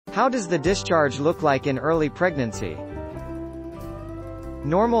How does the discharge look like in early pregnancy?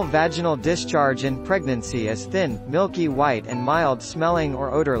 Normal vaginal discharge in pregnancy is thin, milky white and mild smelling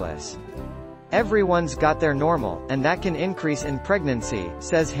or odorless. Everyone's got their normal, and that can increase in pregnancy,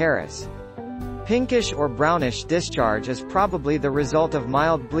 says Harris. Pinkish or brownish discharge is probably the result of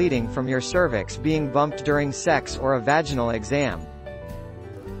mild bleeding from your cervix being bumped during sex or a vaginal exam.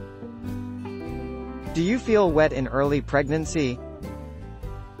 Do you feel wet in early pregnancy?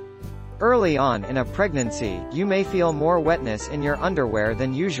 Early on in a pregnancy, you may feel more wetness in your underwear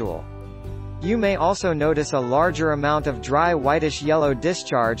than usual. You may also notice a larger amount of dry whitish-yellow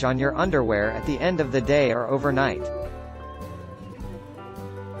discharge on your underwear at the end of the day or overnight.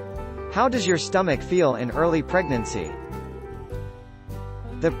 How does your stomach feel in early pregnancy?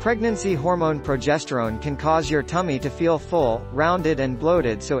 The pregnancy hormone progesterone can cause your tummy to feel full, rounded and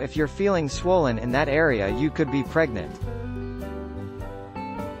bloated, so if you're feeling swollen in that area you could be pregnant.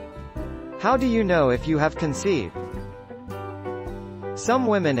 How do you know if you have conceived? Some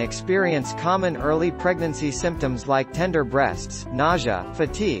women experience common early pregnancy symptoms like tender breasts, nausea,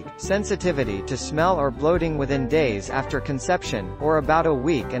 fatigue, sensitivity to smell or bloating within days after conception, or about a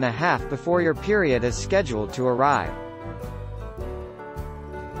week and a half before your period is scheduled to arrive.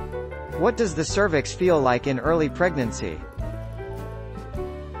 What does the cervix feel like in early pregnancy?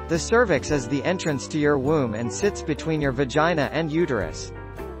 The cervix is the entrance to your womb and sits between your vagina and uterus.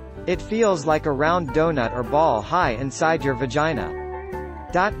 It feels like a round donut or ball high inside your vagina.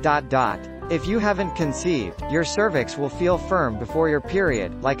 If you haven't conceived, your cervix will feel firm before your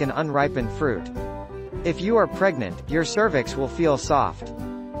period, like an unripened fruit. If you are pregnant, your cervix will feel soft.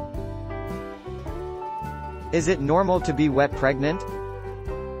 Is it normal to be wet pregnant?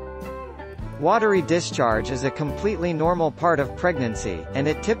 Watery discharge is a completely normal part of pregnancy, and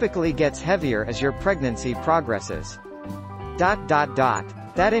it typically gets heavier as your pregnancy progresses.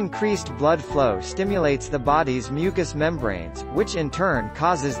 That increased blood flow stimulates the body's mucous membranes, which in turn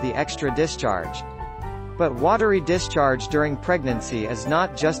causes the extra discharge. But watery discharge during pregnancy is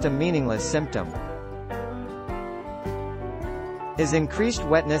not just a meaningless symptom. Is increased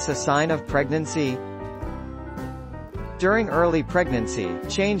wetness a sign of pregnancy? During early pregnancy,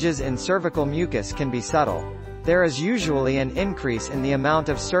 changes in cervical mucus can be subtle. There is usually an increase in the amount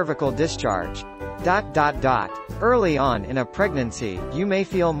of cervical discharge. Early on in a pregnancy, you may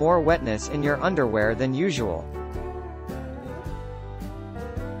feel more wetness in your underwear than usual.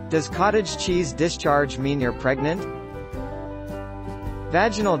 Does cottage cheese discharge mean you're pregnant?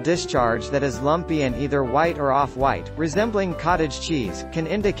 Vaginal discharge that is lumpy and either white or off-white, resembling cottage cheese, can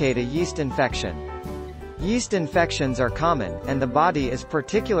indicate a yeast infection. Yeast infections are common, and the body is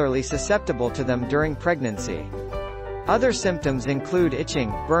particularly susceptible to them during pregnancy. Other symptoms include itching,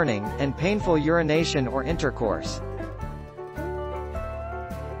 burning, and painful urination or intercourse.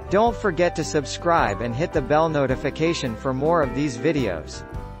 Don't forget to subscribe and hit the bell notification for more of these videos.